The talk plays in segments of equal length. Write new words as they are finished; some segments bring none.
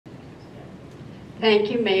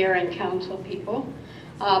Thank you, Mayor and Council people.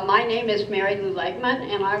 My name is Lu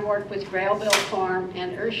Lagman, and I work with Grailville Farm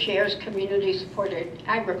and Earthshare's community-supported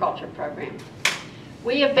agriculture program.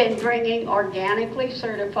 We have been bringing organically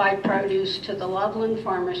certified produce to the Loveland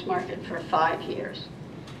Farmers Market for 5 years.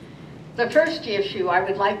 The first issue I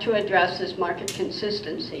would like to address is market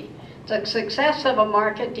consistency. The success of a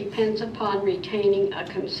market depends upon retaining a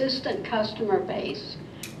consistent customer base,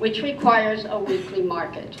 which requires a weekly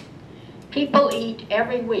market. People eat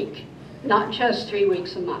every week, not just 3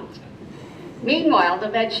 weeks a month. Meanwhile, the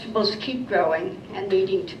vegetables keep growing and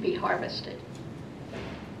needing to be harvested.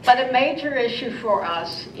 But a major issue for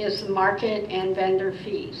us is the market and vendor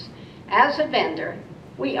fees. As a vendor,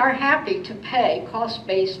 we are happy to pay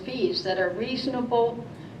cost-based fees that are reasonable,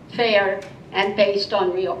 fair, and based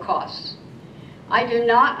on real costs. I do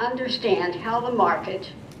not understand how the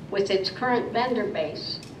market, with its current vendor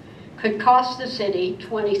base, could cost the city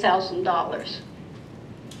 $20,000.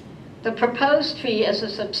 The proposed fee is a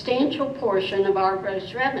substantial portion of our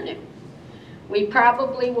gross revenue. We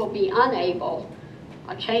probably will be unable,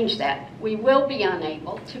 I'll change that, we will be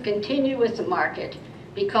unable to continue with the market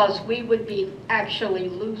because we would be actually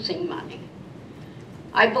losing money.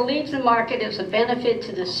 I believe the market is a benefit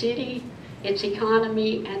to the city, its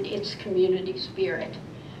economy, and its community spirit.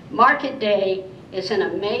 Market Day is an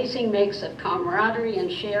amazing mix of camaraderie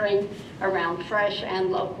and sharing around fresh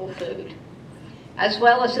and local food, as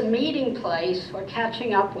well as a meeting place for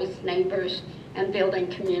catching up with neighbors and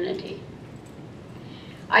building community.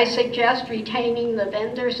 I suggest retaining the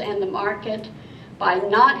vendors and the market by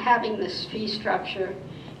not having this fee structure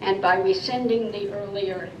and by rescinding the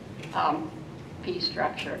earlier fee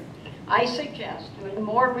structure. I suggest doing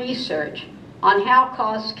more research on how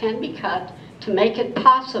costs can be cut to make it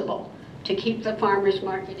possible to keep the farmers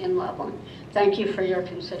market in Loveland. Thank you for your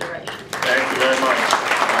consideration. Thank you very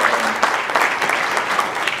much.